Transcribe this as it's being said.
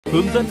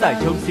Hướng dẫn tải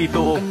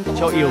TrollStore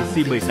cho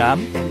iOS 18.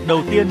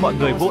 Đầu tiên mọi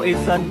người vô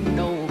Esign.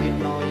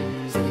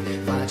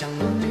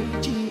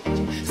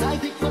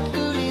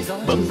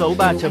 Bấm dấu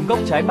 3 chấm góc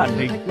trái màn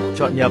hình,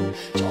 chọn nhập.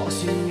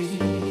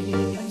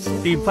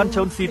 Tìm file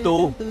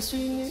TrollStore.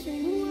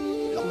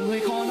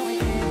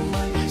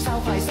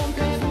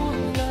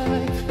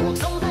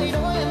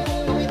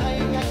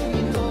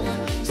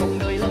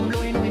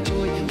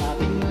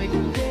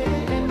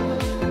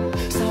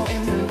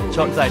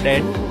 Chọn giải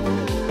đén.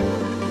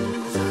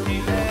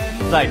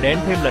 Giải đén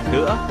thêm lần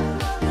nữa.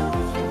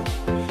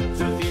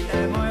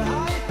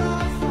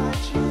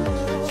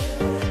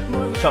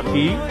 Chọn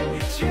ký.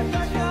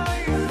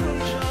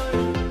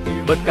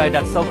 Bật cài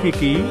đặt sau khi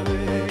ký.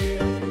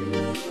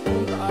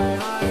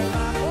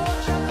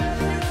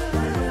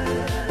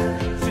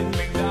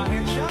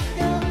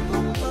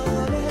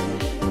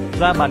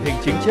 Ra màn hình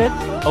chính chết.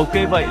 Ok,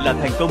 vậy là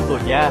thành công rồi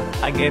nha.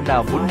 Anh em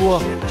nào muốn mua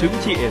chứng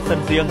chỉ ở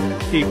sân riêng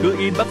thì cứ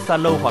inbox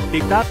Zalo hoặc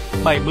TikTok,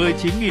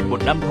 79.000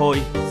 một năm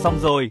thôi. Xong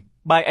rồi,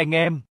 bye anh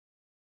em.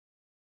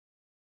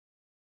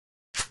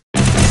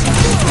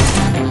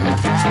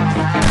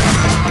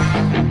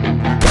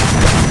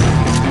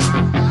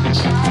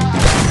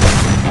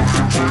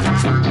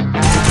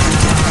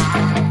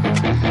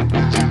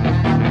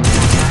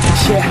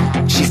 Yeah,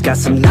 she's got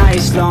some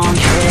nice long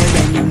hair,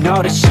 and you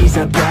know that she's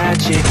a bad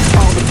chick.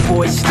 All the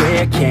boys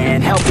stare,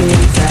 can't help it,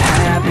 it's a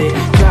habit.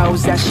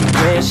 Knows that she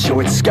wears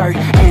short skirt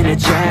and a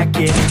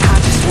jacket. I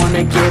just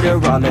wanna get her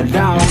all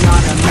alone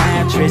on a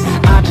mattress.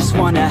 I just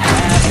wanna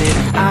have it,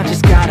 I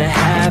just gotta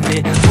have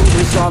it.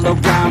 Rumors all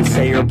around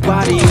say her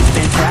body is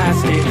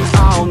fantastic.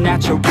 All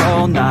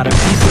natural, not a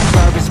piece of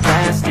fur is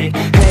plastic.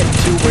 Head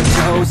to her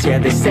toes, yeah,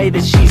 they say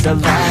that she's a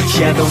latch.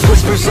 Yeah, those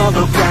whispers all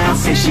around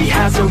say she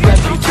has a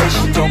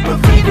reputation. Don't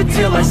believe it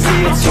till I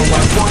see it, so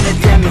I want a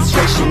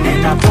demonstration.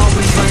 And I've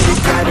always learned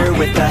it better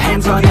with a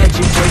hands-on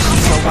education.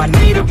 So I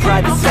need a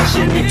private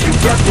session if you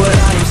get what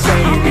I am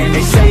saying. And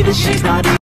they say that she's not